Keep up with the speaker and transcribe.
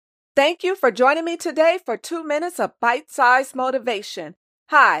Thank you for joining me today for 2 minutes of bite-sized motivation.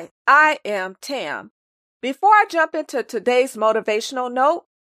 Hi, I am Tam. Before I jump into today's motivational note,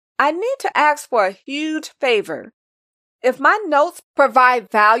 I need to ask for a huge favor. If my notes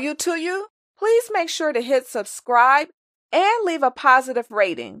provide value to you, please make sure to hit subscribe and leave a positive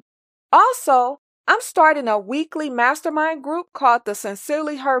rating. Also, I'm starting a weekly mastermind group called the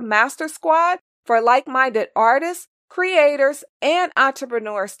Sincerely Her Master Squad for like-minded artists, creators, and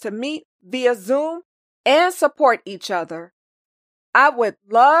entrepreneurs to meet via Zoom and support each other. I would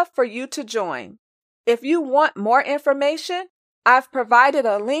love for you to join. If you want more information, I've provided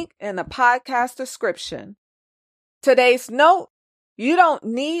a link in the podcast description. Today's note: you don't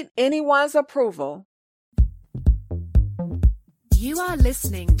need anyone's approval. You are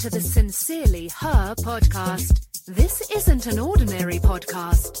listening to the Sincerely Her podcast. This isn't an ordinary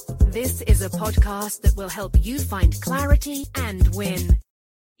podcast. This is a podcast that will help you find clarity and win.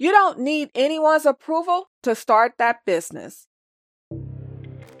 You don't need anyone's approval to start that business.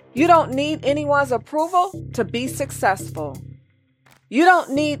 You don't need anyone's approval to be successful. You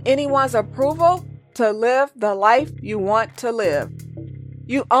don't need anyone's approval to live the life you want to live.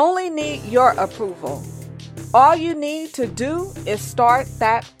 You only need your approval. All you need to do is start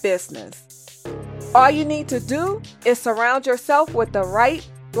that business. All you need to do is surround yourself with the right,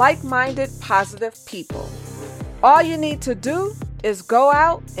 like-minded, positive people. All you need to do is go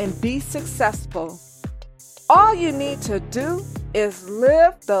out and be successful. All you need to do is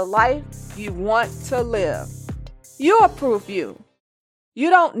live the life you want to live. You approve you. You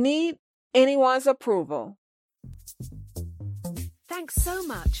don't need anyone's approval. Thanks so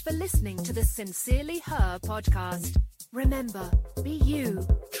much for listening to the Sincerely Her podcast. Remember, be you,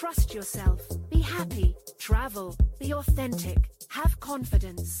 trust yourself, be happy, travel, be authentic, have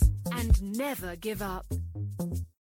confidence, and never give up.